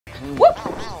Whoop. Whee!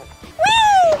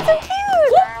 So cute.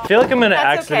 I feel like I'm gonna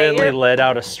accidentally let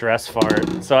out a stress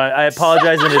fart, so I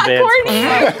apologize in advance.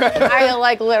 I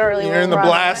like literally. You're in the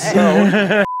blast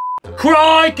zone.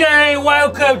 Crikey!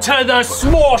 Welcome to the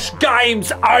Smosh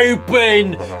Games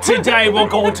Open. Today we're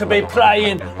going to be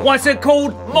playing. What's it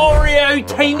called? Mario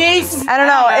Tennis. I don't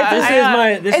know.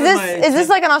 Is this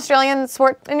like an Australian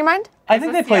sport in your mind? I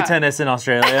think they play tennis in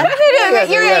Australia. You know what?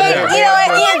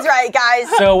 Ian's right, guys.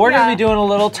 So we're gonna be doing a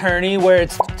little tourney where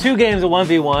it's 2 games of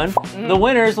 1v1. The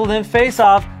winners will then face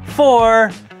off for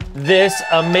this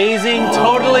amazing,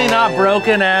 totally not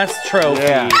broken ass trophy.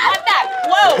 Yeah.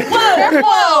 Whoa,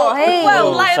 hey.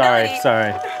 Whoa,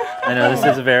 sorry. I know this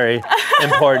is a very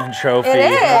important trophy.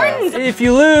 It is. If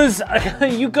you lose,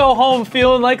 you go home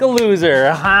feeling like a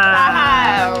loser.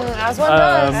 As one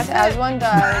does. As one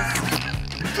does.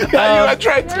 I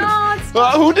tried to.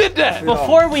 Who did that?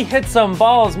 Before we hit some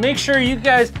balls, make sure you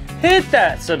guys hit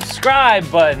that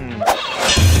subscribe button.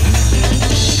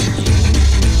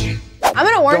 I'm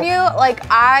gonna warn you, like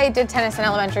I did tennis in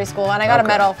elementary school and I got a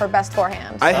medal for best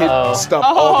forehand. I hit stuff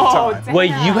all the time.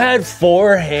 Wait, you had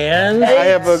 4 hands? I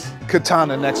have a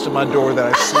katana next to my door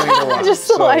that I swing a lot. Just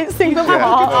slicing the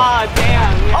ball. Oh,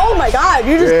 damn. Oh my God,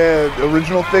 you just. Yeah, the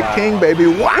original thick king, baby.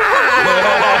 Wow!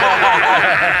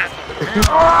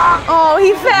 Oh,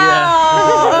 he fell.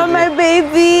 Oh, my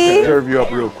baby. Serve you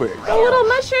up real quick. A little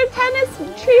mushroom tennis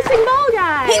chasing ball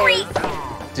guy.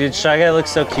 Dude, Shy Guy looks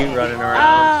so cute running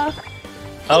around.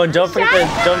 Oh, and don't forget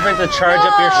to charge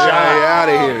up your shot. Get out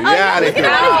of here. Get out of here. Look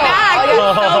at his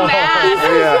back. He's so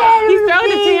mad. He's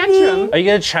throwing a tantrum. Are you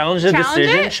gonna challenge the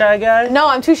decision, it? Shy Guy? No,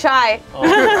 I'm too shy.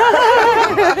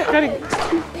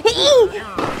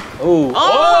 Ooh.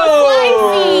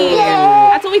 Slicey.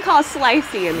 That's what we call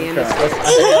slicey in the industry.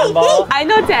 I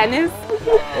know tennis.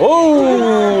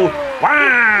 Oh!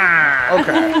 Wow!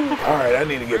 Okay. All right, I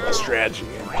need to get my strategy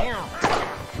in.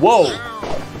 Whoa!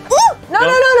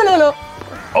 No.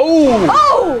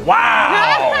 Oh!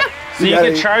 Wow! So you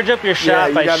can charge up your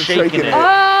shot by shaking it.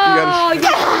 Oh,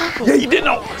 yeah, you didn't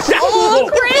know. Oh,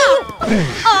 crap!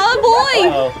 Oh, boy!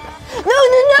 No.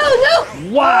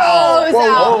 Wow!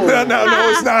 Oh, No,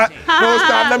 it's not. No, it's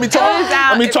not. Let me talk.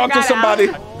 Let me talk to somebody.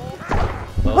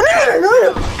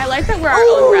 I like that we're our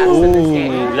own refs in this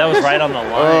game. That was right on the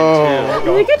line,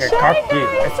 too. Look at Shy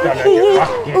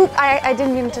Guy. Oop, I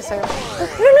didn't mean to say that.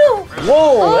 No.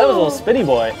 Whoa, that was a little spinny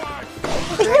boy.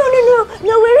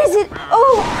 No, where is it?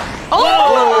 Oh.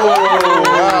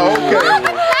 Wow,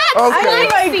 okay. I had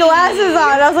my glasses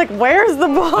on. I was like, where's the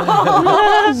ball?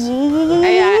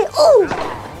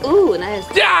 Ooh, nice.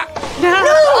 Yeah.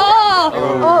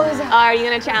 Are you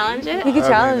gonna challenge it? You can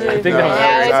challenge I it. think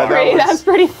That's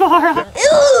pretty far up. I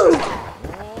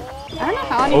don't know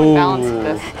how anyone balanced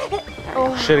this.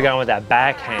 Should have gone with that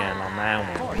backhand on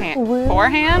that one.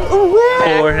 Forehand?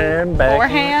 Forehand,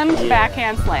 backhand.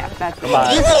 Backhand slap. That's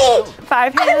it.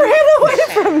 5 hands. I ran away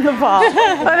from the ball,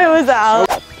 but it was out.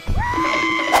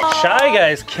 Shy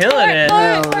Guy's killing it.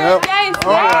 Guys,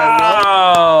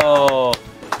 Wow.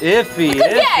 Iffy.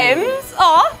 games.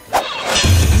 Aw.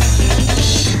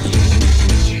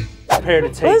 Prepare to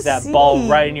take that ball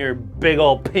right in your big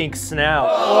old pink snout.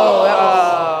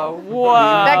 Whoa.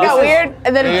 That got weird,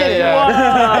 and then it didn't.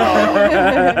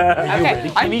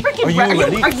 Okay. Are you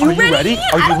ready? Are you ready?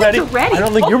 I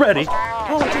don't think you're ready.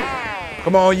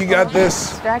 Come on, you got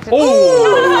this. Oh!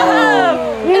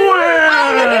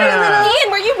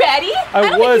 Ian, were you ready? I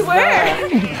don't think you were.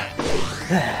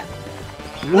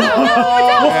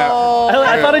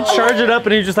 I thought I'd charge it up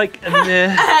and he just like, nah.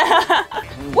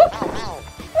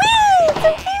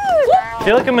 I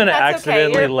feel like I'm gonna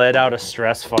accidentally let out a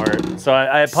stress fart, so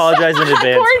I apologize in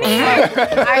advance.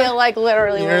 I like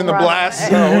literally. You're in the blast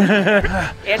zone.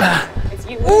 It's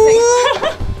you losing.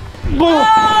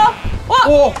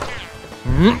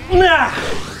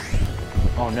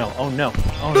 Oh no.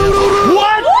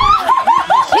 What?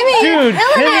 Dude,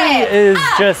 Kimmy is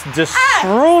just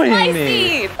destroying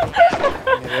me.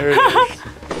 There it is.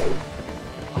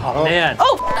 Oh man.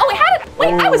 Oh, we had it.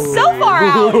 Wait, I was so far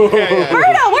out.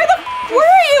 Berto, where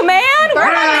are you, man?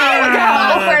 Where'd my man go?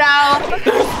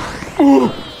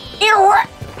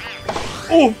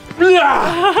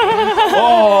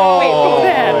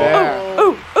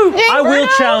 I will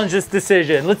challenge this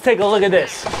decision. Let's take a look at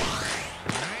this.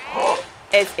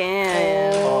 It's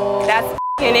in. That's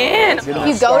in. If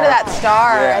you go to that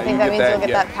star, I think that means you'll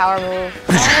get that power move.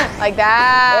 Like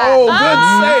that. Oh, good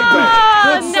save,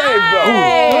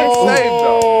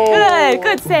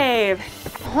 Good save, though.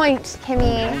 Point,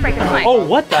 Kimmy. Freaking point. Oh,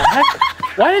 what the heck?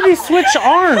 Why did he switch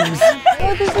arms?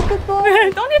 Oh, this is a good ball.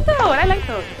 Don't hit those. I like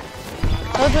those.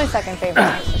 That was my second favorite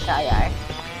next to Shy Guy.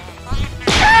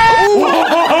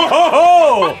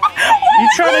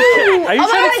 trying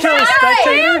to kill a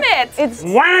spectator? Damn it! It's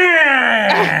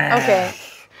Wah! okay.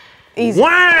 Easy.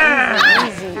 Wah!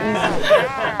 Easy.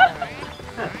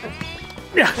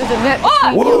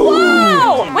 Oh,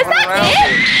 whoa! Was that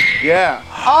it? Yeah.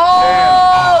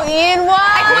 Oh, Ian won.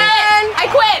 I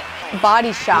quit.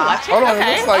 Body shot. Hold on, it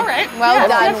looks like. all right. Well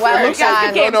done. Well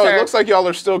done. game, No, sir. it looks like y'all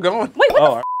are still going. Wait,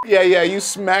 what Yeah, you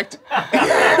smacked.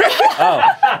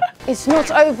 It's not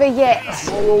over yet.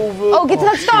 Oh, get to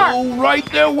that star. Oh, right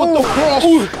there with the cross.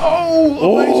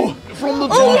 Oh, amazing. From the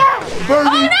top. yeah.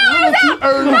 Birdie, little too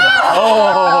early. I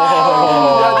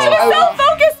was so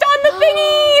focused on the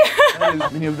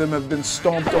thingy. Many of them have been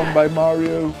stomped on by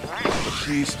Mario.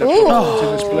 She stepped on the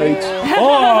tennis plate.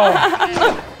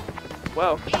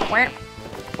 Whoa.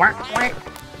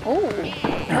 Oh,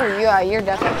 yeah, you're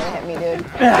definitely gonna hit me, dude. Oh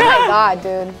my god,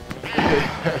 dude.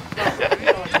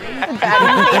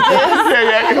 Oh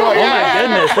my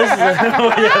goodness, this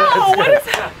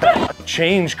is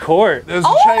change court. There's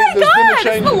Oh my been a god, this is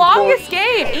change the in longest court.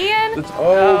 game, Ian.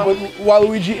 But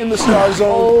Waluigi in the star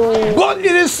zone. But it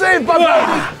is saved by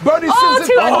Birdie. Birdie sends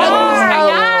it back.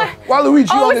 Yeah. Waluigi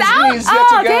on his knees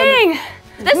yet again. Dang.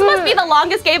 This must be the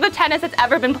longest game of tennis that's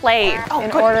ever been played. In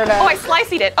order to. Oh, I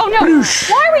sliced it. Oh no.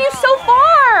 Why were you so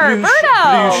far,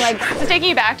 Berto? Like, is it taking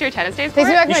you back to your tennis days? Takes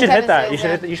me back to You my should hit tennis that.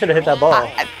 days, You should have hit that ball.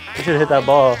 You should have hit that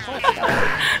ball.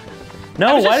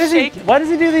 No, why does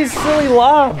he do these silly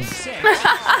lobs?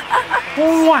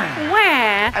 Wah.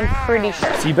 I'm pretty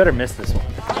sure. So you better miss this one.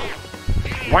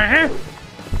 Wah.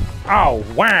 Oh,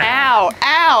 wah. Ow,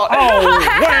 ow. Oh, wah.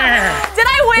 Did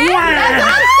I win? Wah. That's what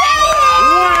I'm saying.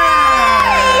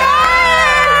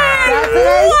 That's what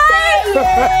I'm saying.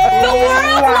 The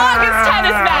world's longest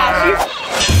tennis match.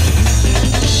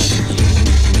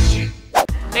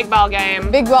 Big ball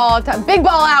game. Big ball time. Big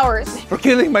ball hours. For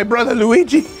killing my brother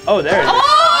Luigi. Oh, there it is.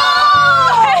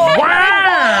 Oh!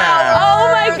 Wow.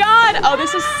 Oh my god. Oh,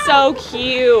 this is so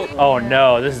cute. Oh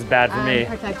no, this is bad for me.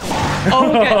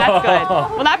 Oh, good. That's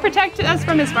good. Will that protect us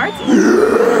from his farts?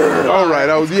 All right,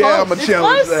 I'm gonna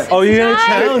challenge that. Oh, you're gonna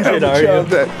challenge it, are you?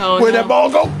 Oh, Where'd no. that ball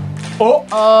go? Oh,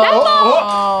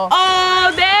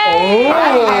 dang.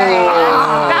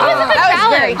 That wasn't a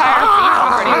challenge. I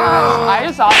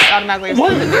just saw it automatically. Oh,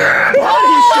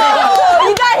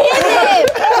 you got hit!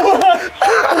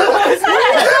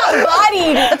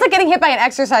 Bodied. That's like getting hit by an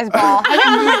exercise ball. Have you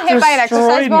ever been hit by an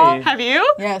exercise ball? me. Have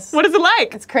you? Yes. What is it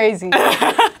like? It's crazy.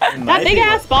 That big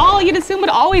ass ball you'd assume would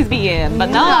always be in, but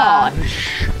no.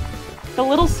 The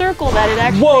little circle that it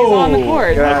actually is on the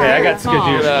court. Okay, I got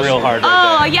skidooed real hard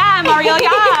Oh, right yeah, Mario,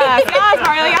 yes. Yes,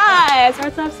 Mario, yes.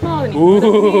 Starts off small. And there.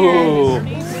 Ooh.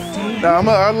 Now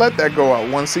I'll let that go out.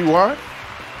 Want to see why?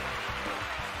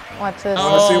 Watch this.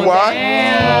 Want to see why?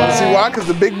 Want to see why? Because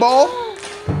the big ball.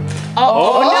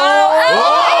 Oh, no.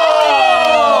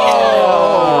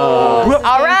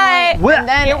 All right. And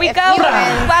then Here we if go. He wins,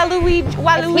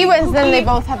 Waluigi. if he wins, then they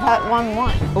both have that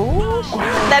 1-1. Ooh,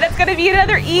 then it's gonna be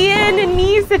another Ian and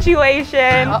me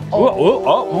situation. Okay. You know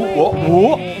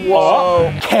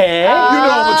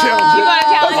I'm gonna challenge it. You wanna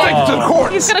challenge Let's take it to the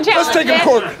court. He's gonna challenge Let's take it it. to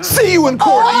court. See you in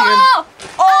court, Ian.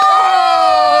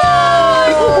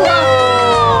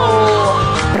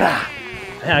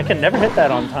 Man, I can never hit that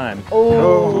on time.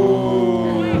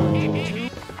 Oh.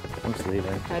 I'm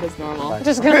sleeping. That is normal.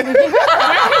 Just gonna be.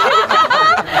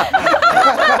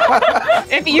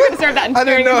 If you could serve that I didn't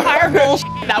during know. entire bullshit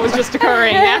that was just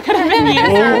occurring, that could have been you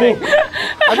serving.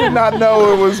 I did not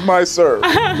know it was my serve.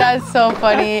 That's so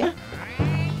funny.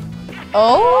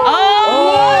 Oh.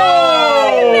 Oh!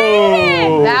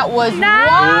 That was Iffy.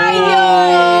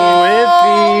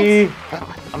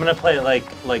 I'm gonna play it like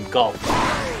golf.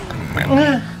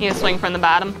 You swing from the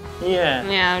bottom. Yeah.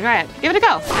 Yeah, right. Give it a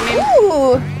go. I mean,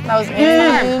 Ooh, that was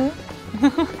mean.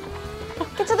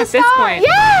 Get to the at star. this point.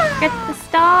 Yeah. Get the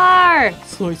star.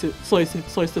 Slice the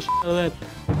shit out of that.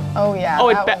 Oh yeah.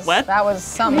 Oh, that was, what? That was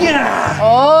something. Yeah.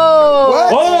 Oh. What?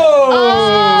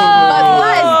 But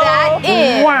was that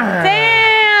it?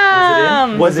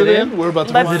 Damn. Was it in? We're about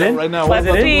to Let's- find out right now. let's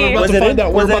see. We're about to find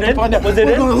out. We're about to find out. Was it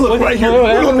We're in? gonna look right here. Was We're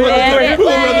it gonna run the tape.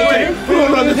 We're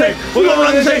gonna run the tape. We're gonna run the tape. We're gonna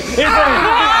run the tape. It's in.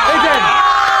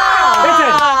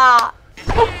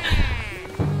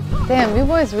 Damn, you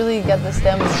boys really get the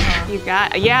stamina. Huh? You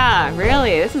got, yeah,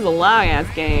 really. This is a long ass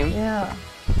game. Yeah.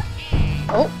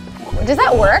 Oh, does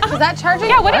that work? Is that charging?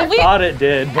 Yeah, what did we? Thought it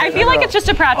did. I feel like it's just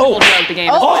a practical joke. The game.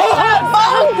 Oh, is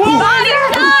body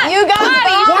shot. you got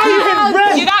Body bombed.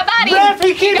 shot. You got body.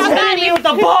 He keeps got hitting me with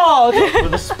the ball.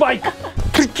 With a spike.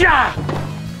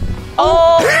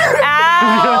 Oh, ow.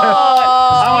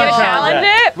 I You wanna gonna challenge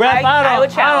it? Ref, I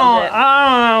would challenge it.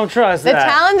 I don't trust The that.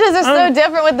 challenges are so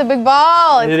different with the big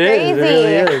ball. It's crazy. It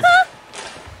really is.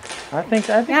 I think.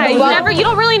 Yeah, you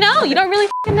don't really know. You don't really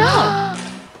f***ing know.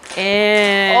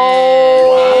 And.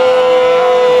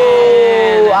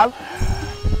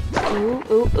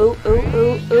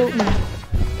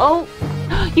 Oh,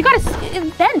 you gotta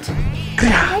vent.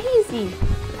 Crazy.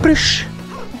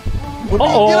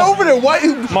 Uh-oh. Get over there. Why?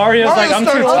 Mario's like, I'm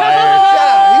too started- tired.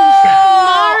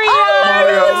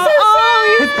 Mario.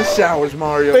 Hit the showers,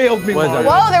 Mario. Failed me, Mario.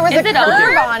 Whoa, there was a it curve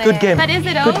over? on it. Good game. But is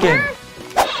it Good over? game.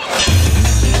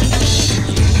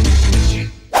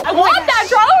 I want that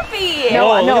trophy.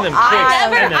 Whoa, look at them kicks.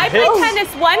 I played tennis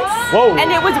once, Whoa.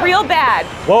 and it was real bad.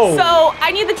 Whoa. So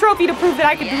I need the trophy to prove that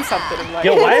I can do something in life.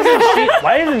 Yo, why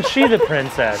isn't she the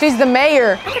princess? She's the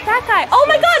mayor. Look at that guy. Oh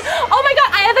my god,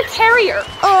 I have a carrier.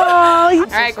 Oh, All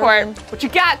right, Court. What you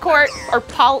got, Court? Or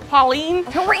Pauline?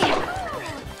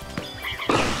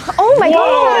 Oh my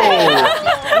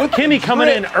God. Whoa! Kimmy coming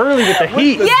in early with the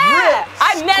heat. Yeah,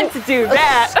 I meant to do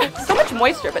that. So much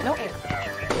moisture, but no air.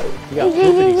 You got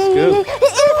whoopity scoop.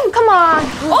 Come on.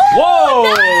 Oh, Whoa!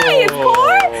 nice,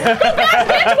 Court. Get back,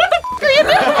 bitch. What the f are you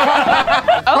doing?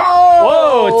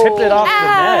 Whoa! Tipped it off the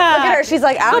net. Look at her. She's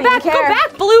like, I don't Go back, even care.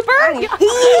 blooper.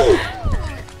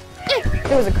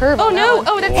 There was a curve. Oh on that no! one.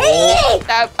 Oh,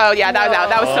 that's. Oh yeah, that was out.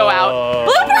 That was so out.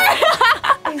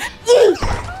 Blooper!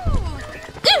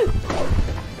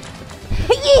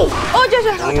 Oh, just.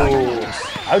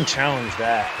 I would challenge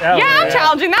that. Yeah, I'm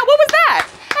challenging that. What was that?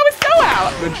 That was so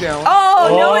out. Good challenge. Oh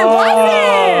no, it wasn't.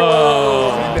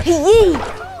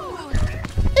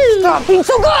 Stop being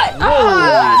so good.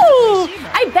 Oh,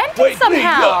 I bent it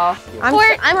somehow. I'm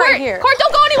right here. Court,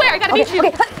 don't go anywhere. I gotta beat you.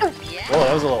 Whoa,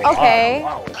 that was a little. Okay.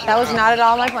 That was not at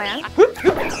all my plan.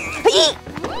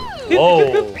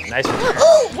 Whoa, nice one.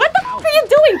 What the f are you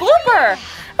doing, blooper?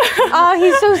 Oh,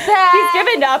 he's so sad. He's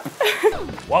giving up.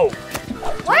 Whoa.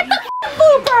 What the f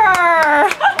blooper?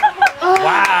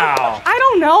 Wow. I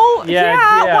don't know.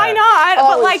 Yeah. Why not? Oh,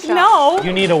 But like, shot. no.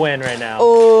 You need a win right now.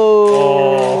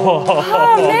 Oh.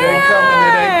 Oh man. It ain't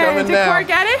coming Did now. Court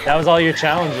get it? That was all your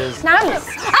challenges. Nice.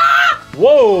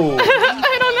 Whoa.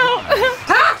 I don't know.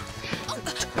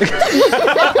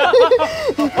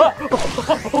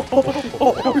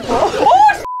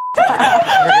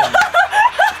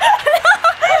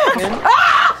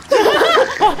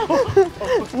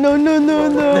 No. No.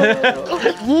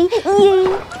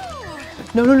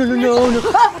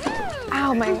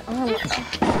 Ow, my arm.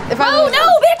 Oh no,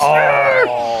 bitch!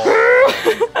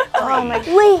 Oh my.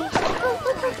 Wait.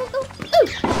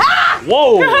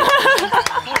 Whoa.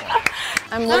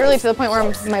 I'm literally to the point where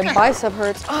my bicep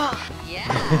hurts.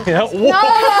 Yeah, whoa.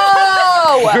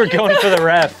 No! You're going for the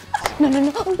ref.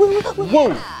 No.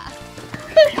 Whoa.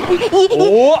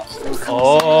 Whoa.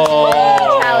 Oh.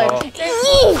 Challenge.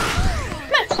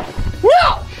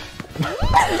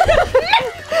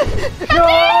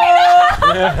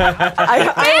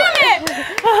 Damn it!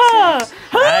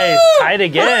 Nice. Tied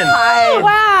again. Oh,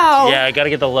 wow. Yeah, I gotta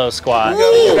get the low squat.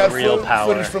 We got Real power.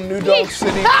 footage from New Dog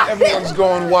City. Everyone's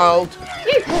going wild.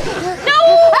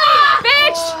 No!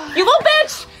 Bitch! You little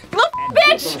bitch! You little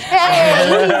bitch! Hey,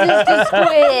 he's just a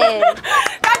squid.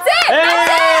 That's it!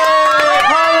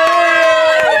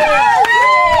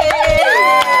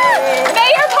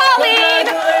 Mayor Pauline,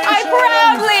 I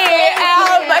proudly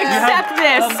accept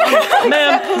this.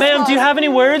 Ma'am, do you have any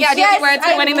words? Yeah, do you have any words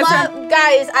for winning this round?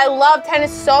 Guys, I love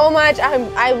tennis so much.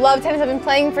 I love tennis. I've been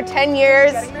playing for 10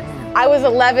 years. I was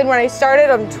 11 when I started.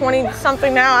 I'm 20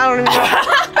 something now. I don't even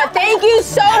know. But thank you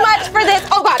so much for this.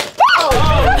 Oh God.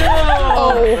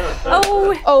 Oh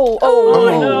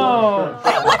No. Look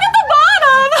at the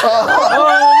bottom!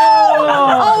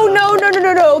 Oh no,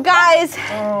 guys.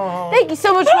 Thank you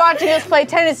so much for watching us play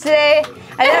tennis today.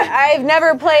 I've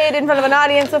never played in front of an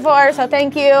audience before, so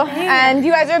thank you. And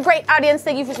you guys are a great audience.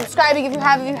 Thank you for subscribing. If you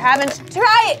haven't,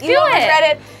 try it. You don't regret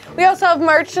it. We also have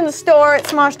merch in the store at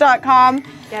smosh.com.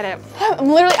 Get it. I'm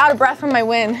literally out of breath from my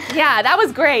win. Yeah, that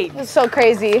was great. It's so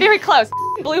crazy. Very close.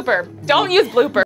 Blooper. Don't use blooper.